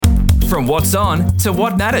From what's on to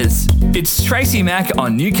what matters. It's Tracy Mack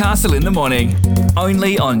on Newcastle in the Morning.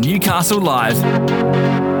 Only on Newcastle Live.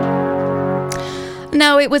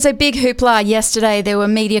 No, it was a big hoopla yesterday. There were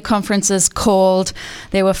media conferences called.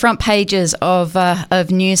 There were front pages of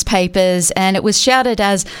newspapers, and it was shouted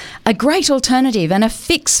as a great alternative and a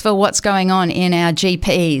fix for what's going on in our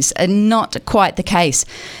GPs. Not quite the case.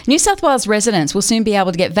 New South Wales residents will soon be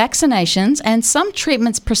able to get vaccinations and some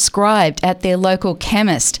treatments prescribed at their local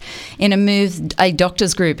chemist in a move a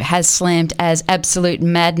doctors group has slammed as absolute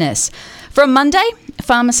madness. From Monday,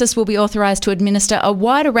 pharmacists will be authorised to administer a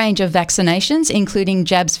wider range of vaccinations, including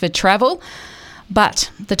jabs for travel. But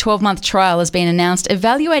the 12-month trial has been announced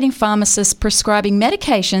evaluating pharmacists prescribing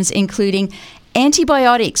medications including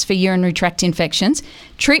antibiotics for urinary tract infections,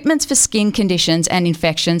 treatments for skin conditions and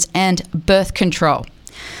infections, and birth control.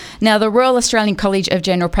 Now, the Royal Australian College of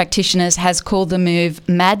General Practitioners has called the move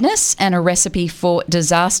madness and a recipe for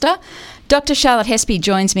disaster. Dr. Charlotte Hespe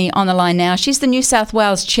joins me on the line now. She's the New South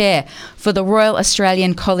Wales Chair for the Royal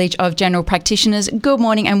Australian College of General Practitioners. Good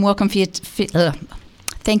morning and welcome for your...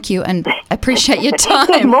 Thank you and appreciate your time.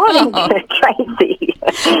 Good morning, Tracy.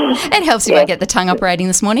 It helps if I get the tongue operating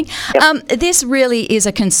this morning. Yep. This really is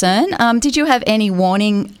a concern. Did you have any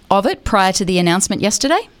warning of it prior to the announcement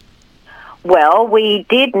yesterday? Well, we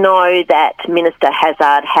did know that Minister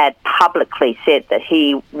Hazzard had publicly said that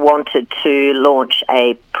he wanted to launch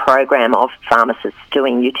a program of pharmacists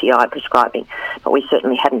doing UTI prescribing, but we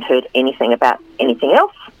certainly hadn't heard anything about anything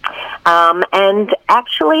else. And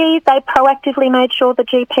actually, they proactively made sure the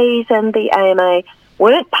GPs and the AMA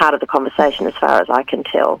weren't part of the conversation as far as I can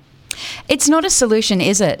tell. It's not a solution,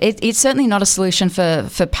 is it? It's certainly not a solution for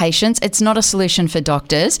patients. It's not a solution for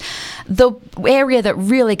doctors. The area that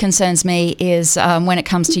really concerns me is when it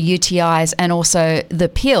comes to UTIs and also the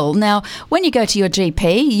pill. Now, when you go to your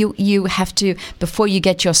GP, you have to, before you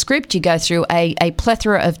get your script, you go through a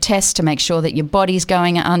plethora of tests to make sure that your body's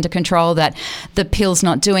going under control, that the pill's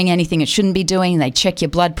not doing anything it shouldn't be doing. They check your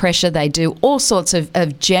blood pressure. They do all sorts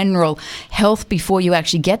of general health before you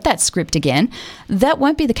actually get that script again. That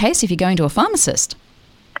won't be the case if you're going to a pharmacist.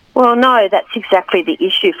 Well, no, that's exactly the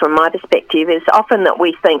issue from my perspective, is often that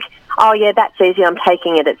we think, oh, yeah, that's easy, I'm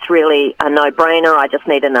taking it, it's really a no-brainer, I just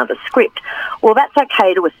need another script. Well, that's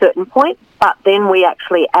okay to a certain point, but then we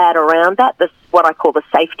actually add around that this what I call the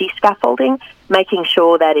safety scaffolding, making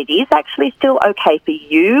sure that it is actually still okay for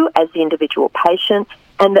you as the individual patient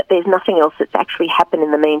and that there's nothing else that's actually happened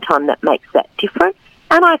in the meantime that makes that different.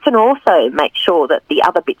 And I can also make sure that the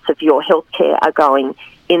other bits of your healthcare are going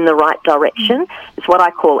in the right direction. It's what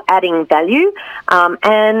I call adding value,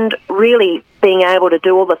 and really being able to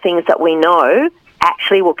do all the things that we know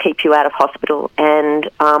actually will keep you out of hospital and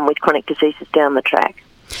with chronic diseases down the track.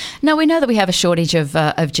 Now, we know that we have a shortage of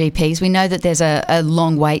GPs. We know that there's a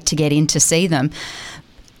long wait to get in to see them.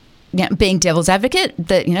 You know, being devil's advocate,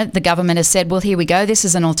 the government has said, well, here we go, this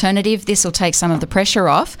is an alternative, this will take some of the pressure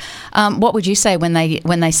off. What would you say when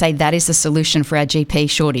they say that is the solution for our GP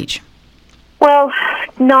shortage? Well,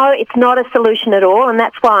 no, it's not a solution at all, and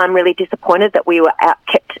that's why I'm really disappointed that we were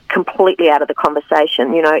kept completely out of the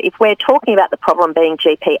conversation. You know, if we're talking about the problem being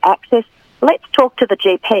GP access, let's talk to the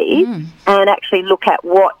GP and actually look at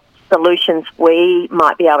what solutions we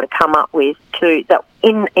might be able to come up with that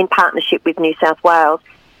in partnership with New South Wales.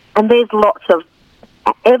 And there's lots of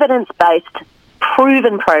evidence-based,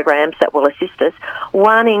 proven programs that will assist us.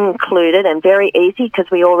 One included, and very easy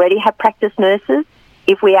because we already have practice nurses,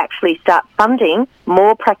 if we actually start funding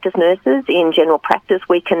more practice nurses in general practice,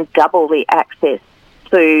 we can double the access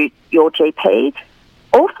to your GP.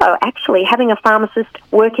 Also, actually, having a pharmacist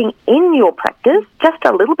working in your practice just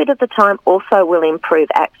a little bit at the time also will improve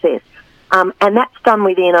access. And that's done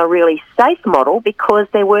within a really safe model because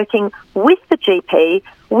they're working with the GP,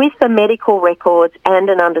 with the medical records and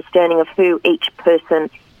an understanding of who each person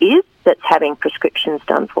is that's having prescriptions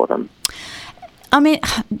done for them. I mean,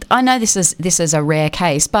 I know this is a rare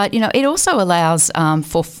case, but, it also allows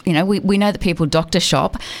we know that people doctor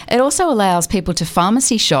shop. It also allows people to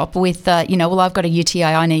pharmacy shop with, well, I've got a UTI,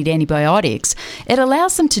 I need antibiotics. It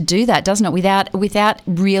allows them to do that, doesn't it, without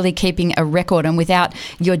really keeping a record and without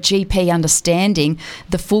your GP understanding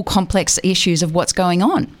the full complex issues of what's going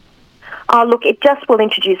on. Oh, look, it just will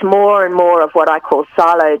introduce more and more of what I call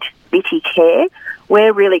siloed bitty care.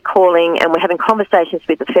 We're really calling, and we're having conversations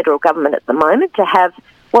with the federal government at the moment to have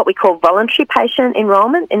what we call voluntary patient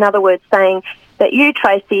enrolment. In other words, saying that you,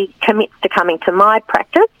 Tracy, commits to coming to my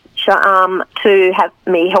practice to have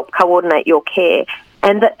me help coordinate your care,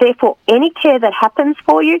 and that therefore any care that happens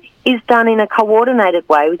for you is done in a coordinated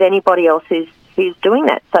way with anybody else who's doing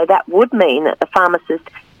that. So that would mean that the pharmacist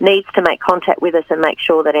needs to make contact with us and make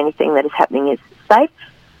sure that anything that is happening is safe.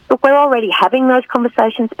 Look, we're already having those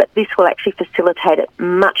conversations, but this will actually facilitate it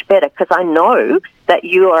much better because I know that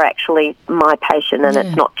you are actually my patient and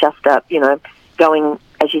it's not just going,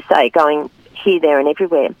 as you say, going here, there and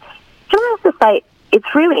everywhere. Can I also say,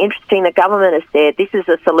 it's really interesting the government has said this is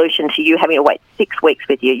a solution to you having to wait 6 weeks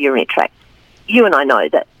with your urinary tract. You and I know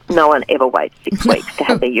that no one ever waits 6 weeks to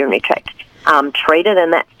have their urinary tract treated,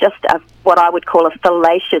 and that's just what I would call a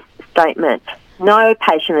fallacious statement. No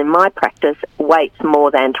patient in my practice waits more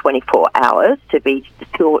than 24 hours to be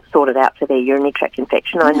sorted out for their urinary tract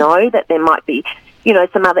infection. I know that there might be,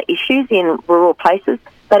 some other issues in rural places,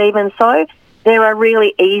 but even so, there are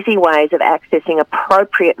really easy ways of accessing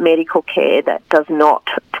appropriate medical care that does not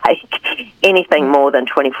take anything more than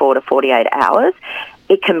 24 to 48 hours.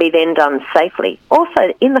 It can be then done safely.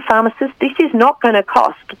 Also, in the pharmacies, this is not going to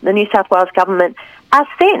cost the New South Wales government a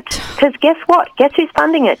cent. Because guess what? Guess who's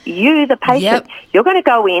funding it? You, the patient. Yep. You're going to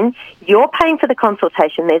go in, you're paying for the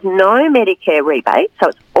consultation, there's no Medicare rebate, so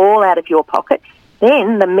it's all out of your pocket.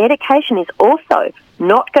 Then the medication is also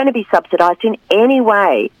not going to be subsidised in any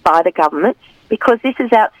way by the government because this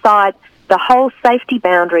is outside the whole safety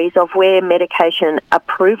boundaries of where medication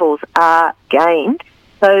approvals are gained.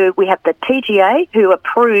 So we have the TGA who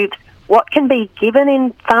approves what can be given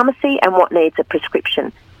in pharmacy and what needs a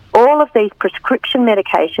prescription. All of these prescription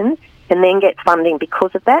medications can then get funding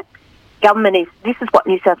because of that. This is what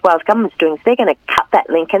New South Wales government's doing, so they're going to cut that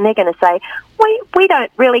link and they're going to say, we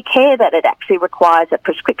don't really care that it actually requires a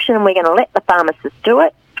prescription and we're going to let the pharmacist do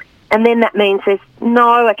it. And then that means there's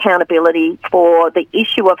no accountability for the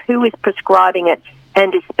issue of who is prescribing it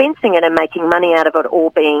and dispensing it and making money out of it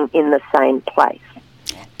all being in the same place.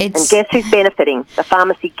 And guess who's benefiting? The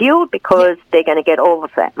Pharmacy Guild, because they're going to get all of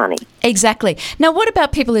that money. Exactly. Now, what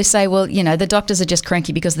about people who say, well, the doctors are just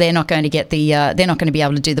cranky because they're not going to get they're not going to be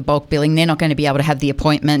able to do the bulk billing. They're not going to be able to have the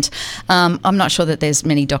appointment. I'm not sure that there's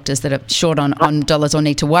many doctors that are short on dollars or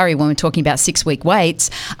need to worry when we're talking about 6-week waits.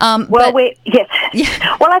 Well,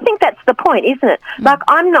 I think that's the point, isn't it?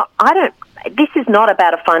 This is not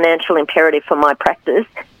about a financial imperative for my practice.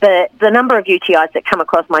 The number of UTIs that come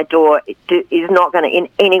across my door is not going to in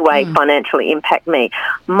any way financially impact me.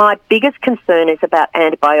 My biggest concern is about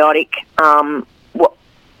antibiotic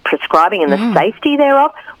prescribing and the safety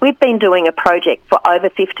thereof. We've been doing a project for over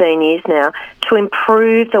 15 years now to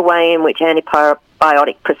improve the way in which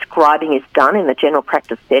antibiotic prescribing is done in the general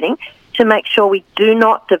practice setting to make sure we do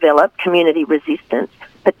not develop community resistance,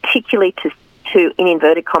 particularly to in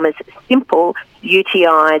inverted commas, simple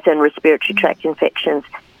UTIs and respiratory tract infections.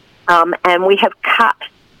 And we have cut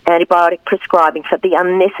antibiotic prescribing for the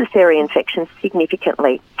unnecessary infections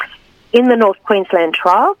significantly. In the North Queensland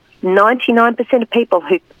trial, 99% of people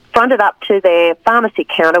who fronted up to their pharmacy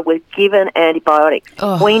counter were given antibiotics.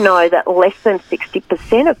 We know that less than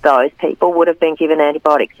 60% of those people would have been given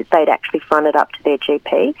antibiotics if they'd actually fronted up to their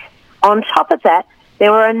GP. On top of that,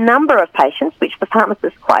 there were a number of patients, which the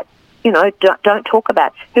pharmacists don't talk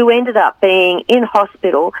about, who ended up being in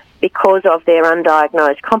hospital because of their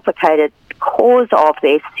undiagnosed, complicated cause of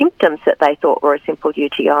their symptoms that they thought were a simple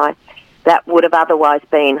UTI that would have otherwise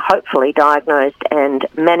been hopefully diagnosed and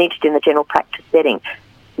managed in the general practice setting.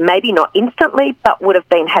 Maybe not instantly, but would have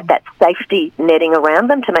had that safety netting around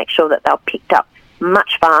them to make sure that they were picked up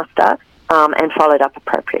much faster and followed up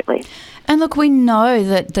appropriately. And look, we know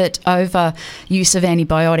that overuse of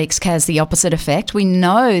antibiotics has the opposite effect. We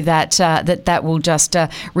know that that will just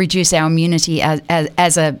reduce our immunity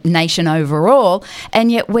as a nation overall,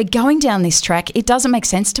 and yet we're going down this track. It doesn't make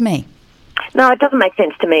sense to me. No, it doesn't make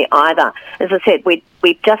sense to me either. As I said,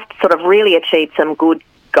 we've just sort of really achieved some good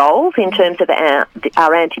goals in terms of our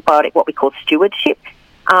antibiotic, what we call stewardship,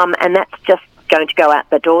 and that's just going to go out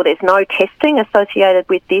the door. There's no testing associated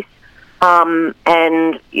with this.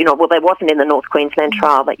 There wasn't in the North Queensland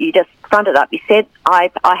trial, but you just fronted up. You said, I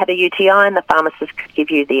had a UTI and the pharmacist could give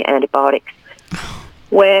you the antibiotics.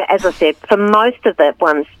 Where, as I said, for most of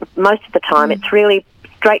the time, it's really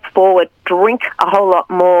straightforward. Drink a whole lot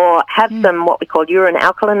more, have some what we call urine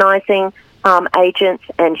alkalinising agents,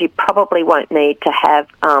 and you probably won't need to have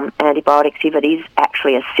antibiotics if it is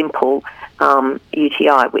actually a simple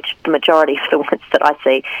UTI, which the majority of the ones that I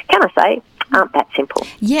see, can I say, aren't that simple.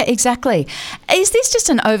 Yeah, exactly. Is this just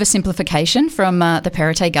an oversimplification from the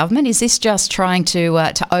Perrottet government? Is this just trying to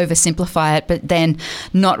oversimplify it but then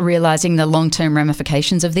not realising the long-term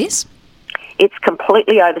ramifications of this? It's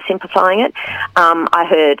completely oversimplifying it. I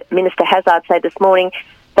heard Minister Hazzard say this morning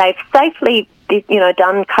they've safely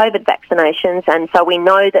done COVID vaccinations, and so we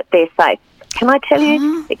know that they're safe. Can I tell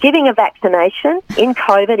you, that giving a vaccination in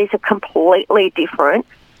COVID is a completely different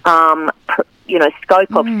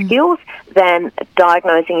scope of skills than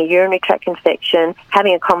diagnosing a urinary tract infection,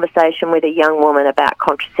 having a conversation with a young woman about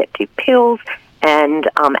contraceptive pills, and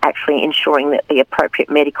actually ensuring that the appropriate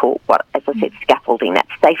medical, as I said, scaffolding, that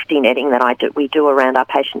safety netting that we do around our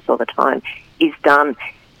patients all the time, is done.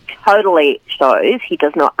 Totally shows he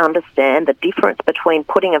does not understand the difference between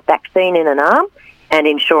putting a vaccine in an arm and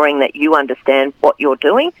ensuring that you understand what you're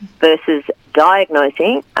doing versus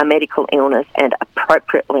diagnosing a medical illness and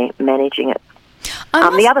appropriately managing it.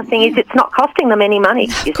 The other thing is it's not costing them any money.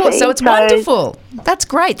 Of course, so it's wonderful. That's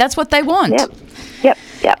great. That's what they want. Yep.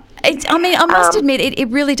 I must admit, it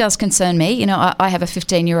really does concern me. I have a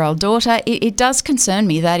 15-year-old daughter. It does concern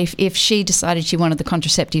me that if she decided she wanted the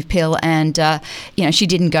contraceptive pill and, she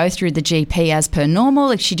didn't go through the GP as per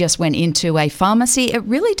normal, if she just went into a pharmacy, it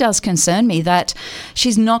really does concern me that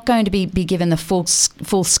she's not going to be given the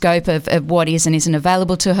full scope of what is and isn't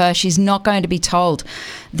available to her. She's not going to be told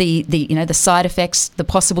the side effects, the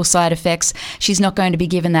possible side effects. She's not going to be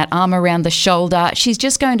given that arm around the shoulder. She's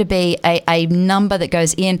just going to be a number that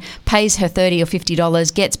goes in, pays her $30 or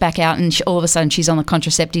 $50, gets back out, and all of a sudden she's on the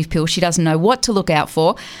contraceptive pill. She doesn't know what to look out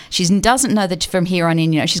for. She doesn't know that from here on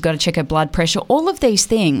in, she's got to check her blood pressure. All of these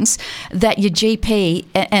things that your GP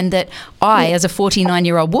and that I, as a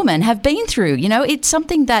 49-year-old woman, have been through. It's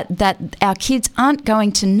something that our kids aren't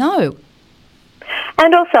going to know.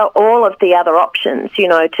 And also all of the other options,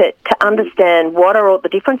 to understand what are all the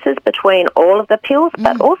differences between all of the pills,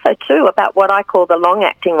 but also, too, about what I call the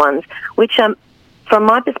long-acting ones, which from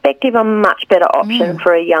my perspective, a much better option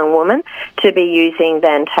for a young woman to be using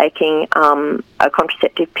than taking a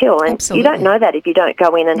contraceptive pill. And You don't know that if you don't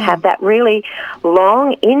go in and have that really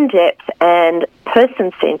long, in-depth and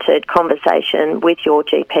person-centred conversation with your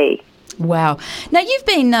GP. Wow. Now, you've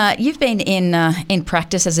been in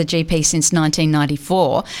practice as a GP since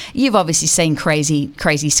 1994. You've obviously seen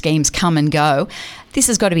crazy schemes come and go. This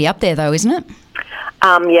has got to be up there, though, isn't it?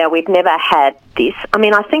 We've never had this.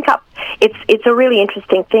 I think it's a really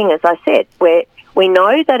interesting thing, as I said, where we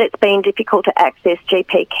know that it's been difficult to access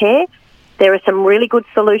GP care. There are some really good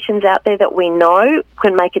solutions out there that we know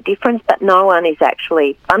can make a difference, but no one is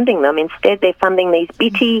actually funding them. Instead, they're funding these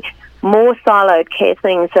bitty, more siloed care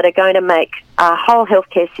things that are going to make our whole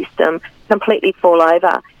healthcare system completely fall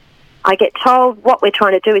over. I get told what we're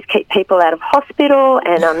trying to do is keep people out of hospital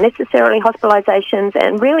and unnecessarily hospitalisations,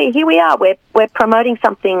 and really here we are. We're promoting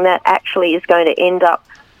something that actually is going to end up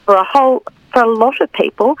for a lot of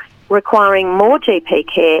people requiring more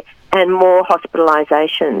GP care and more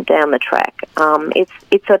hospitalisation down the track.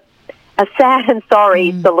 It's a sad and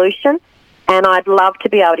sorry solution, and I'd love to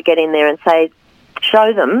be able to get in there and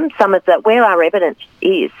show them some of where our evidence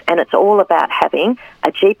is, and it's all about having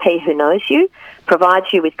a GP who knows you, provides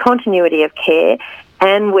you with continuity of care,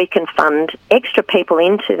 and we can fund extra people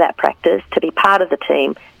into that practice to be part of the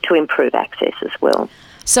team to improve access as well.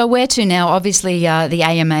 So where to now? Obviously, the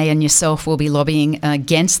AMA and yourself will be lobbying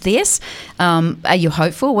against this. Are you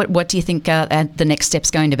hopeful? What do you think the next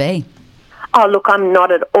step's going to be? Oh, look, I'm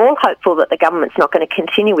not at all hopeful that the government's not going to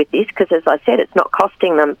continue with this because, as I said, it's not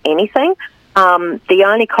costing them anything. The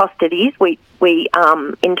only cost it is, we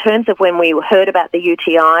in terms of when we heard about the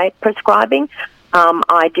UTI prescribing,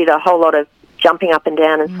 I did a whole lot of jumping up and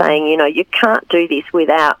down and saying, you can't do this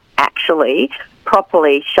without actually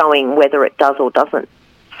properly showing whether it does or doesn't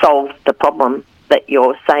solve the problem that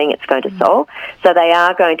you're saying it's going to solve. So they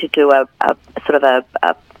are going to do a sort of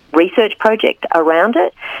a research project around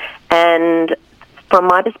it, and from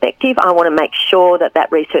my perspective, I want to make sure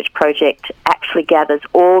that research project actually gathers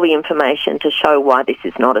all the information to show why this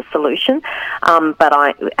is not a solution. And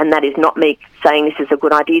that is not me saying this is a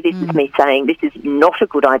good idea. This is me saying this is not a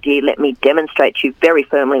good idea. Let me demonstrate to you very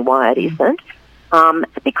firmly why it isn't.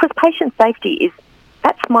 Because patient safety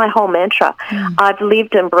that's my whole mantra. I've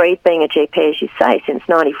lived and breathed being a GP, as you say, since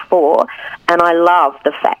 94, and I love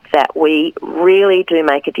the fact that we really do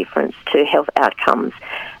make a difference to health outcomes.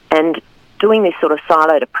 And doing this sort of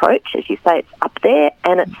siloed approach, as you say, it's up there,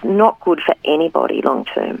 and it's not good for anybody long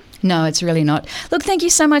term. No, it's really not. Look, thank you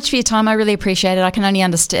so much for your time. I really appreciate it. I can only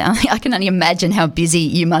imagine how busy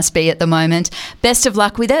you must be at the moment. Best of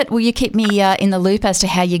luck with it. Will you keep me in the loop as to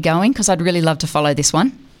how you're going? Because I'd really love to follow this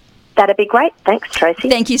one. That'd be great. Thanks, Tracy.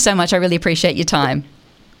 Thank you so much. I really appreciate your time.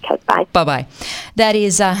 Okay, bye. Bye-bye. That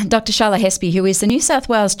is Dr. Charlotte Hespe, who is the New South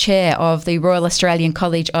Wales Chair of the Royal Australian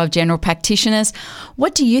College of General Practitioners.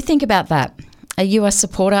 What do you think about that? Are you a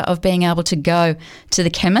supporter of being able to go to the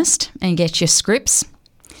chemist and get your scripts?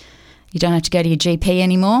 You don't have to go to your GP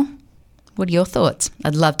anymore? What are your thoughts?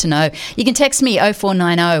 I'd love to know. You can text me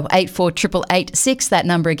 0490 84 88886, that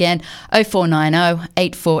number again, 0490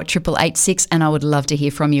 84 88886, and I would love to hear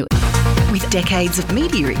from you. With decades of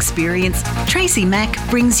media experience, Tracy Mack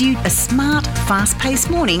brings you a smart, fast-paced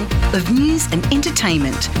morning of news and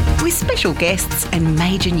entertainment with special guests and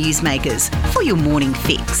major newsmakers for your morning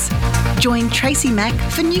fix. Join Tracy Mack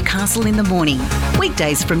for Newcastle in the Morning,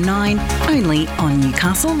 weekdays from 9, only on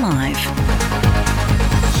Newcastle Live.